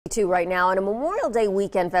52 right now, and a Memorial Day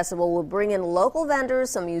weekend festival will bring in local vendors,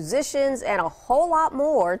 some musicians, and a whole lot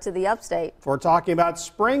more to the upstate. We're talking about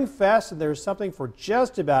Spring Fest, and there's something for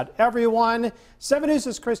just about everyone. 7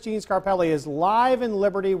 News' Christine Scarpelli is live in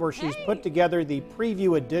Liberty, where she's put together the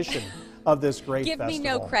preview edition of this great festival. Give me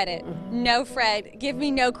no credit. No, Fred. Give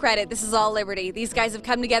me no credit. This is all Liberty. These guys have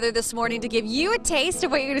come together this morning to give you a taste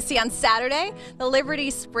of what you're going to see on Saturday, the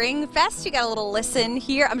Liberty Spring Fest. You got a little listen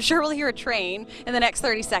here. I'm sure we'll hear a train in the next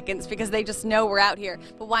 30 seconds because they just know we're out here.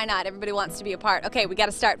 But why not? Everybody wants to be a part. Okay, we got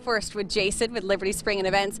to start first with Jason with Liberty Spring and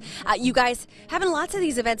Events. You guys having lots of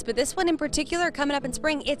these events, but this one in particular coming up in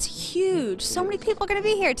spring, it's huge. So many people are going to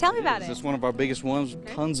be here. Tell me about it. This is one of our biggest ones.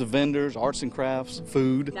 Tons of vendors, arts and crafts,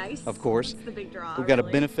 food, of course. It's the big draw. We've got a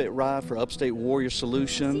benefit ride for Upstate Warrior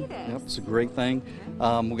Solution. Yep, it's a great thing.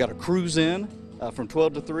 We've got a cruise in from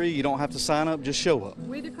 12 to 3. You don't have to sign up, just show up.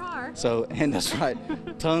 With your car. So, and that's right.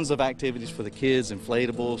 Tons of activities for the kids,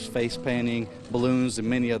 inflatables, face painting, balloons, and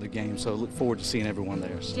many other games. So look forward to seeing everyone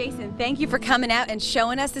there. Jason, thank you for coming out and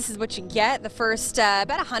showing us. This is what you get. The first about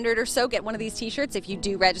 100 or so get one of these t-shirts if you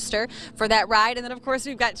do register for that ride. And then of course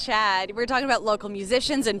we've got Chad. We're talking about local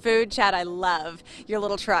musicians and food. Chad, I love your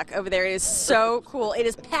little truck over there. It is so cool. It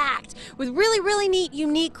is packed with really, really neat,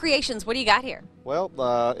 unique creations. What do you got here? Well,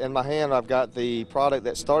 in my hand I've got the product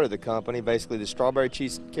that started the company, basically the strawberry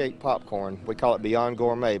cheesecake popcorn. We call it Beyond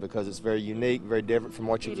Gourmet because it's very unique, very different from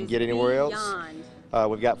what you can get anywhere else.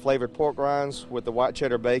 We've got flavored pork rinds with the white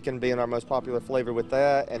cheddar bacon being our most popular flavor with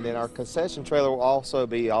that, and then our concession trailer will also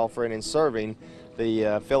be offering and serving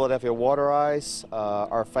the Philadelphia water ice,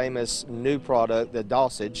 our famous new product, the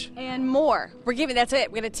Dosage. And more. We're giving, that's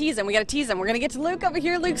it. We're going to tease them. We got to tease them. We're going to get to Luke over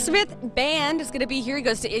here. Luke Smith band is going to be here. He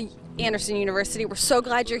goes to Anderson University. We're so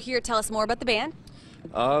glad you're here. Tell us more about the band.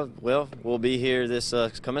 Well, we'll be here this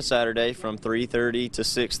coming Saturday from 3:30 to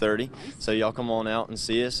 6:30. So y'all come on out and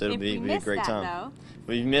see us. It'll be a great time.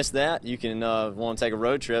 If you missed that, you can want to take a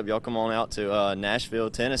road trip. Y'all come on out to Nashville,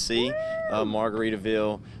 Tennessee,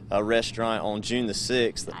 Margaritaville restaurant on June the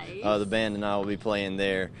 6th. Nice. The band and I will be playing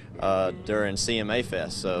there during CMA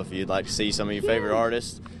Fest. So if you'd like to see some of your favorite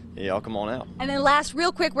artists, y'all come on out. And then last,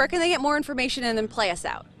 real quick, where can they get more information and then play us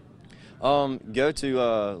out? Go to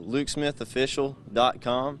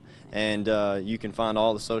LukesmithOfficial.com and you can find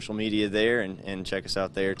all the social media there and check us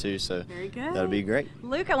out there too. So very good. That'll be great.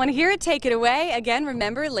 Luke, I want to hear it. Take it away. Again,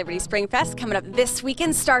 remember Liberty Spring Fest coming up this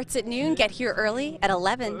weekend. Starts at noon. Get here early at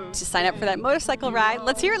 11 to sign up for that motorcycle ride.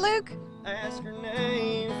 Let's hear it, Luke. Ask her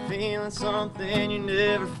name, feeling something you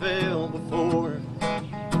never felt before.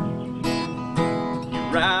 You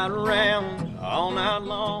ride around all night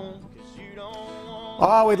long.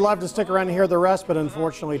 Oh, we'd love to stick around and hear the rest, but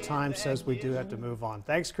unfortunately time says we do have to move on.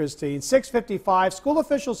 Thanks, Christine. 6:55, school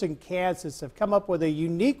officials in Kansas have come up with a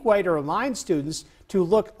unique way to remind students to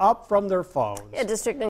look up from their phones. Yeah, District